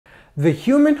The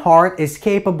human heart is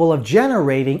capable of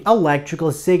generating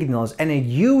electrical signals, and it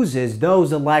uses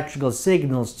those electrical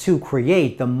signals to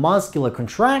create the muscular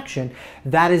contraction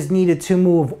that is needed to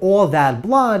move all that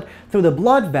blood through the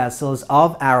blood vessels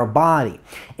of our body.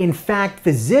 In fact,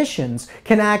 physicians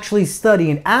can actually study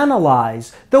and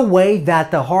analyze the way that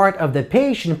the heart of the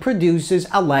patient produces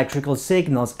electrical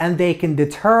signals, and they can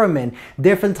determine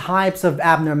different types of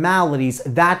abnormalities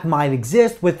that might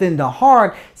exist within the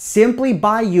heart simply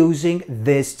by using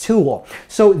this tool.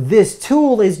 So this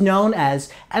tool is known as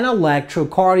an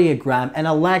electrocardiogram. An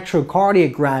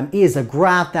electrocardiogram is a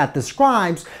graph that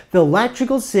describes the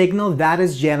electrical signal that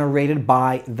is generated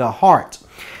by the heart.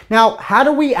 Now, how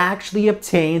do we actually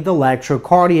obtain the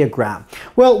electrocardiogram?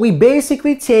 Well, we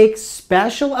basically take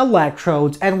special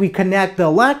electrodes and we connect the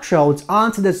electrodes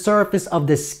onto the surface of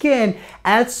the skin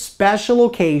at special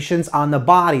locations on the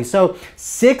body. So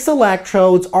 6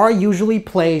 electrodes are usually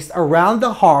placed around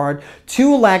the heart,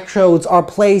 2 electrodes are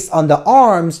placed on the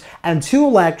arms, and 2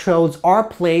 electrodes are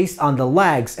placed on the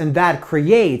legs, and that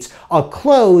creates a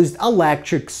closed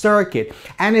electric circuit.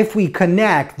 And if we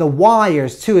connect the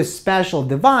wires to a special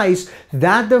device,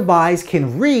 that device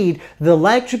can read the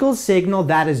electrical signal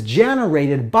that is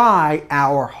generated by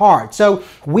our heart. So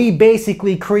we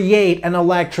basically create an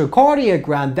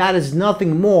electrocardiogram that is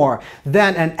nothing more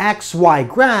than an XY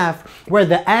graph, where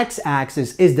the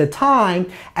x-axis is the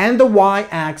time and the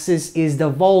y-axis is the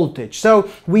voltage.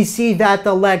 So we see that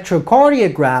the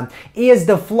electrocardiogram is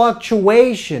the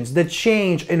fluctuations, the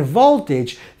change in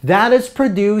voltage that is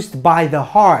produced by the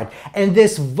heart, and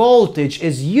this voltage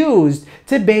is used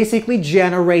to basically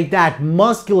generate that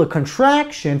muscular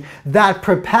contraction that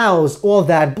propels all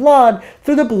that blood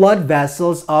through the blood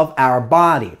vessels of our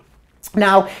body.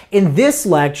 Now, in this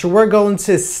lecture, we're going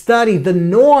to study the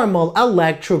normal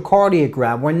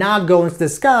electrocardiogram. We're not going to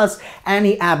discuss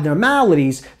any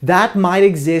abnormalities that might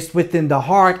exist within the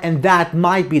heart and that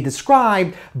might be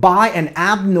described by an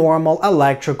abnormal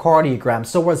electrocardiogram.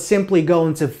 So we're simply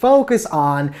going to focus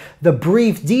on the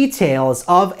brief details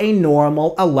of a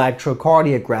normal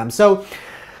electrocardiogram. So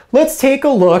let's take a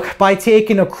look. By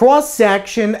taking a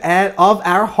cross-section of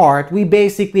our heart, we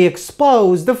basically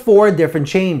expose the 4 different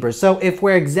chambers. So if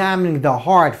we're examining the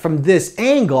heart from this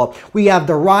angle, we have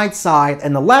the right side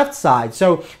and the left side.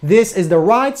 So this is the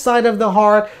right side of the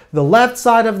heart, the left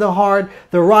side of the heart,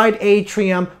 the right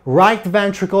atrium, right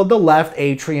ventricle, the left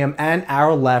atrium, and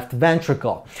our left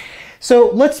ventricle.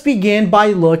 So let's begin by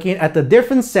looking at the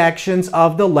different sections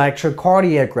of the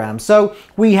electrocardiogram. So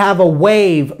we have a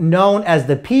wave known as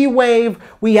the P wave.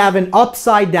 We have an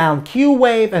upside down Q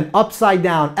wave, an upside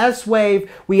down S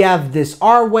wave. We have this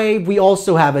R wave. We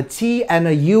also have a T and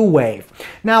a U wave.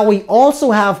 Now we also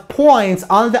have points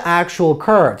on the actual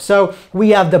curve. So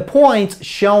we have the points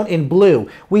shown in blue.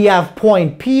 We have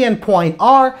point P and point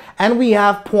R, and we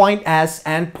have point S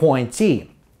and point T.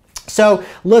 So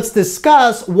let's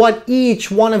discuss what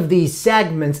each one of these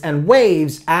segments and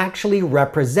waves actually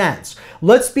represents.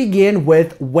 Let's begin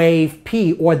with wave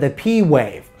P, or the P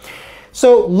wave.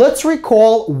 So let's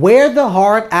recall where the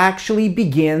heart actually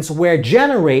begins, where it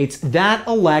generates that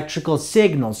electrical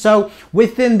signal. So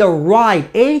within the right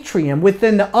atrium,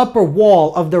 within the upper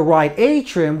wall of the right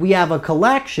atrium, we have a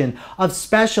collection of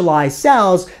specialized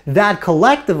cells that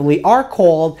collectively are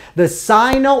called the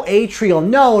sinoatrial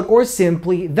node, or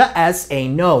simply the SA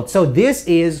node. So this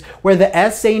is where the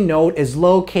SA node is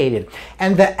located.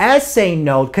 And the SA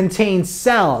node contains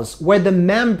cells where the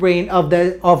membrane of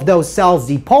those cells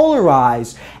depolarize,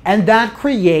 and that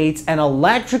creates an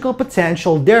electrical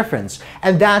potential difference.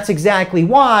 And that's exactly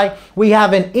why we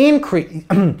have an increase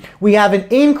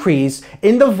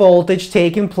in the voltage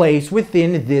taking place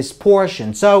within this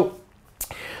portion. So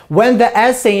when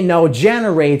the SA node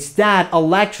generates that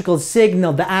electrical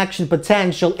signal, the action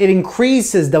potential, it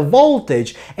increases the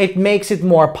voltage, it makes it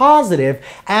more positive,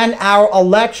 and our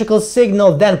electrical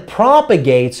signal then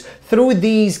propagates through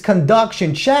these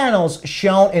conduction channels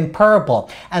shown in purple.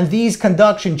 And these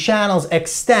conduction channels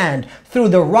extend through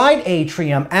the right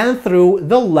atrium and through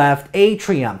the left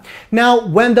atrium. Now,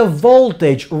 when the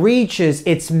voltage reaches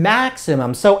its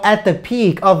maximum, so at the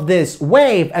peak of this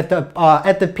wave, at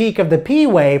the peak of the P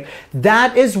wave,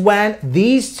 that is when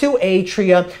these 2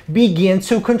 atria begin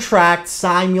to contract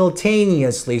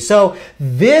simultaneously. So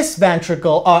this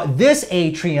ventricle, this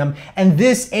atrium and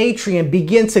this atrium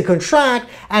begin to contract,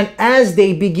 and as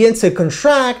they begin to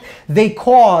contract, they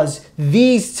cause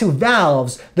these two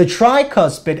valves, the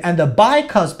tricuspid and the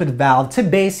bicuspid valve, to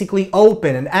basically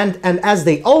open. And as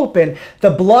they open, the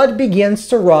blood begins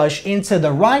to rush into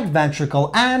the right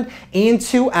ventricle and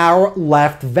into our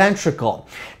left ventricle.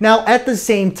 Now, at the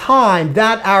same time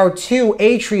that our two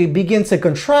atria begin to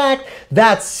contract,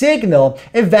 that signal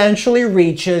eventually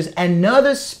reaches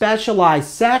another specialized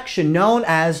section known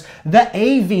as the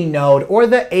AV node, or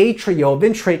the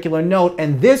atrioventricular node,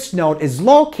 and this node is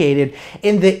located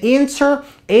in the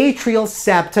interatrial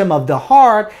septum of the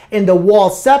heart, in the wall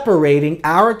separating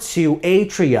our two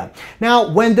atria.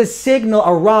 Now, when the signal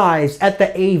arrives at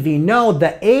the AV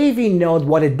node,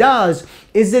 what it does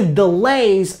is it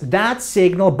delays that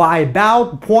signal by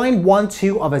about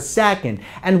 0.12 of a second.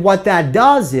 And what that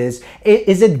does is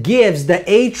it gives the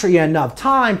atria enough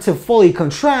time to fully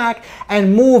contract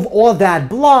and move all that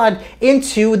blood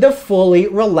into the fully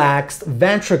relaxed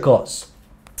ventricles.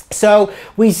 So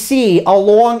we see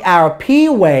along our P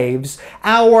waves,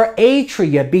 our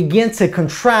atria begin to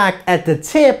contract at the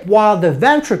tip while the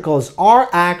ventricles are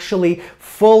actually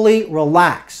fully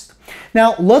relaxed.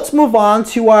 Now, let's move on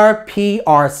to our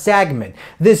PR segment.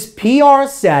 This PR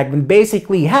segment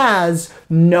basically has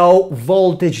no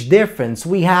voltage difference.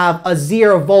 We have a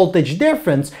 0 voltage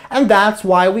difference, and that's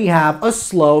why we have a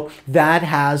slope that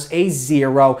has a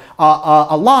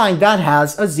a line that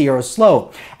has a 0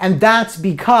 slope. And that's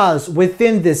because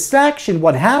within this section,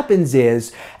 what happens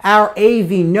is our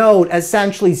AV node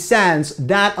essentially sends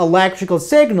that electrical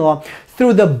signal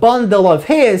through the bundle of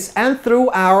His and through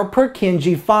our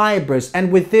Purkinje fibers.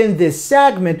 And within this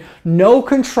segment, no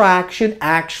contraction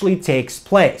actually takes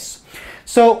place.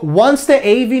 So once the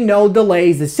AV node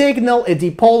delays the signal, it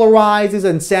depolarizes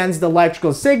and sends the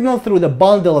electrical signal through the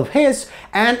bundle of His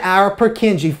and our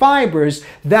Purkinje fibers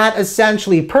that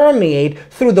essentially permeate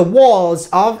through the walls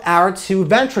of our two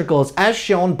ventricles, as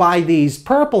shown by these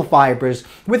purple fibers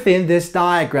within this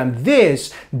diagram.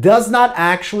 This does not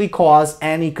actually cause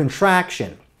any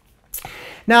contraction.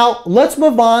 Now, let's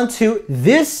move on to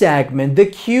this segment, the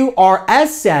QRS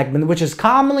segment, which is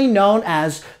commonly known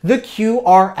as the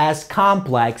QRS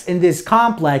complex. And this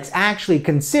complex actually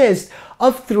consists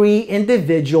of 3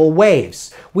 individual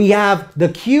waves. We have the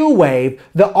Q wave,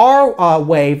 the R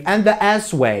wave, and the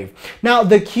S wave. Now,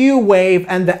 the Q wave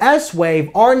and the S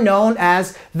wave are known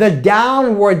as the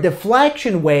downward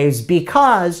deflection waves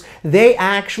because they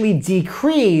actually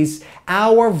decrease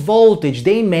our voltage.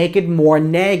 They make it more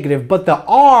negative. But the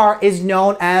R is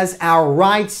known as our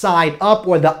right side up,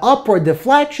 or the upward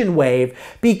deflection wave,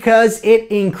 because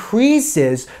it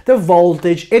increases the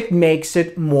voltage. It makes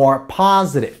it more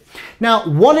positive. Now,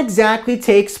 what exactly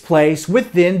takes place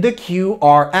within the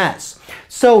QRS?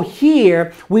 So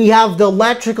here we have the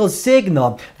electrical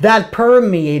signal that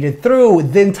permeated through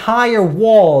the entire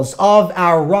walls of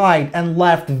our right and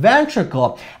left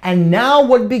ventricle. And now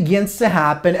what begins to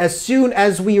happen as soon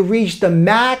as we reach the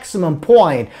maximum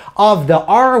point of the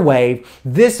R wave,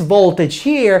 this voltage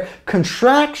here,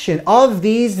 contraction of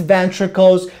these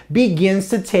ventricles begins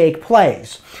to take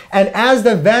place. And as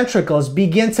the ventricles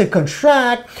begin to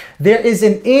contract, there is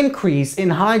an increase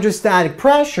in hydrostatic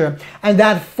pressure, and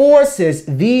that forces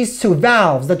these two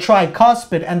valves, the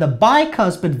tricuspid and the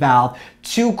bicuspid valve,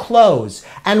 to close.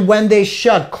 And when they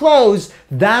shut close,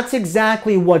 that's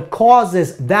exactly what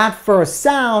causes that first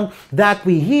sound that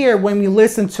we hear when we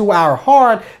listen to our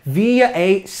heart via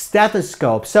a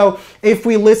stethoscope. So if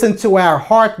we listen to our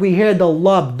heart, we hear the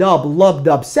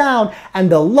lub-dub sound,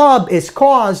 and the lub is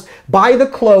caused by the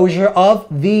closure of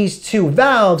these two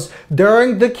valves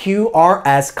during the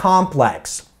QRS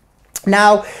complex.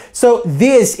 Now, so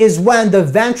this is when the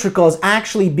ventricles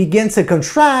actually begin to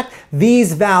contract,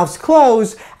 these valves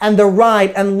close, and the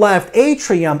right and left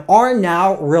atrium are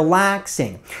now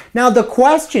relaxing. Now, the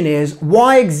question is,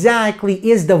 why exactly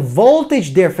is the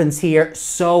voltage difference here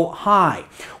so high?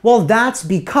 Well, that's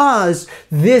because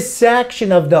this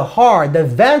section of the heart, the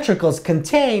ventricles,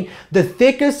 contain the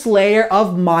thickest layer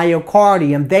of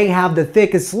myocardium. They have the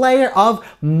thickest layer of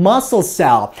muscle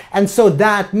cell. And so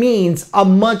that means a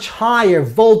much higher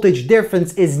voltage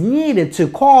difference is needed to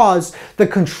cause the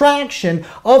contraction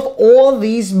of all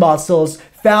these muscles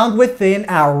found within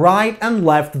our right and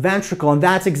left ventricle. And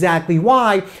that's exactly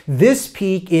why this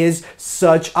peak is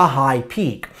such a high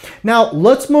peak. Now,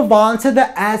 let's move on to the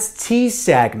ST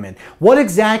segment. What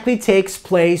exactly takes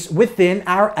place within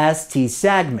our ST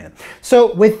segment?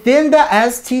 So within the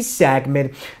ST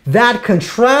segment, that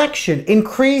contraction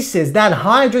increases that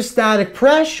hydrostatic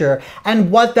pressure,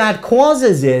 and what that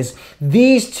causes is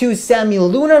these two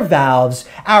semilunar valves,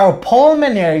 our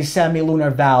pulmonary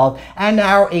semilunar valve and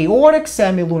our aortic semilunar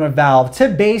semilunar valve to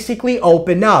basically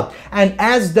open up. And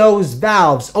as those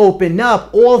valves open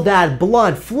up, all that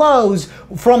blood flows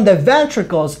from the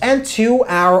ventricles and to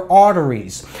our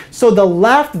arteries. So the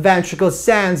left ventricle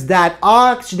sends that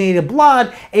oxygenated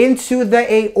blood into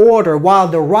the aorta, while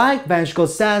the right ventricle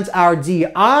sends our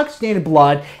deoxygenated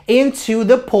blood into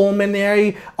the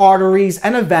pulmonary arteries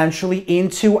and eventually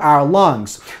into our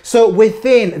lungs. So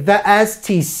within the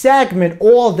ST segment,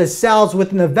 all the cells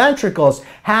within the ventricles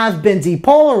have been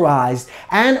depolarized,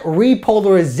 and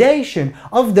repolarization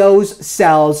of those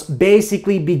cells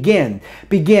basically begin.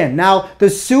 Now, the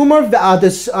semilunar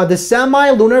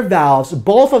valves,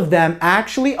 both of them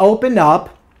actually open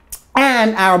up,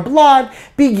 and our blood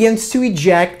begins to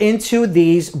eject into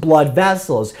these blood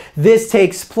vessels. This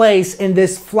takes place in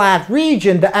this flat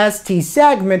region, the ST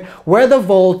segment, where the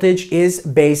voltage is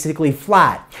basically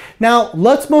flat. Now,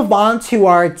 let's move on to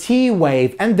our T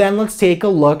wave, and then let's take a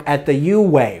look at the U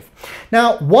wave.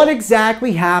 Now, what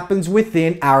exactly happens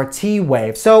within our T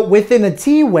wave? So within the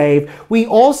T wave, we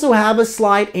also have a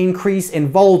slight increase in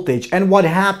voltage. And what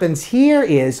happens here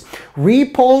is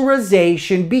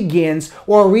repolarization begins,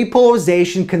 or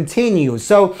repolarization continues.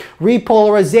 So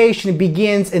repolarization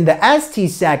begins in the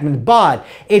ST segment, but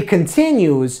it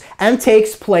continues and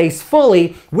takes place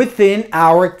fully within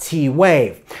our T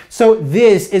wave. So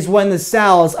this is when the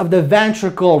cells of the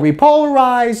ventricle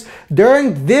repolarize.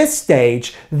 During this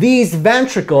stage, these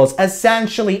ventricles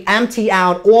essentially empty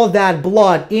out all that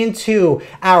blood into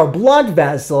our blood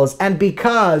vessels, and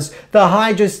because the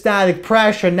hydrostatic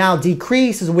pressure now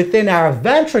decreases within our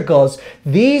ventricles,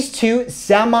 these two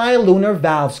semilunar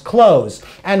valves close.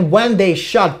 And when they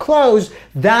shut close,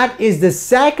 that is the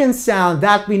second sound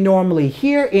that we normally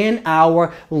hear in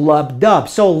our lub-dub.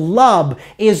 So lub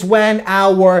is when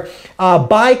our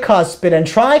bicuspid and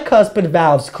tricuspid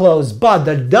valves close, but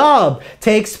the dub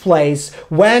takes place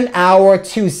when our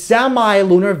two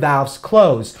semilunar valves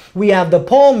close. We have the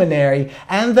pulmonary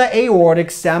and the aortic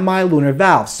semilunar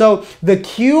valves. So the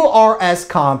QRS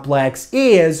complex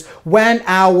is when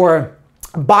our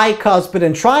bicuspid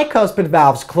and tricuspid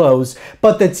valves close,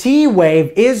 but the T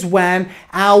wave is when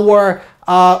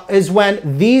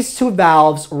these two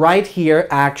valves right here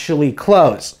actually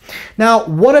close. Now,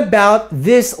 what about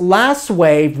this last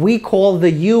wave we call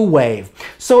the U wave?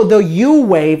 So the U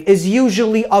wave is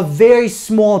usually a very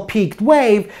small peaked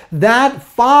wave that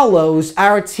follows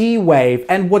our T wave,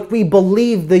 and what we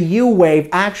believe the U wave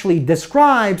actually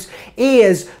describes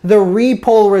is the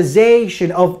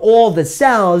repolarization of all the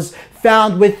cells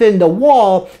found within the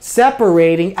wall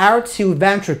separating our two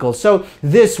ventricles. So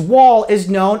this wall is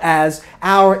known as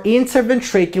our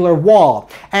interventricular wall.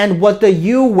 And what the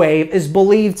U wave is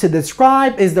believed to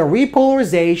describe is the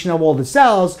repolarization of all the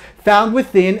cells found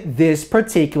within this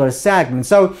particular segment.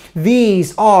 So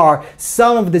these are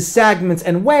some of the segments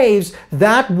and waves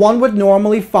that one would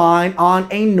normally find on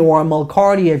a normal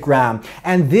cardiogram.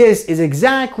 And this is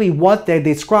exactly what they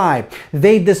describe.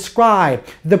 They describe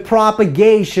the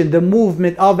propagation, the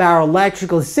movement of our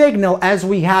electrical signal as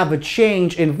we have a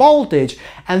change in voltage,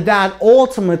 and that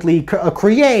ultimately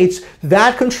creates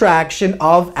that contraction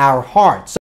of our heart.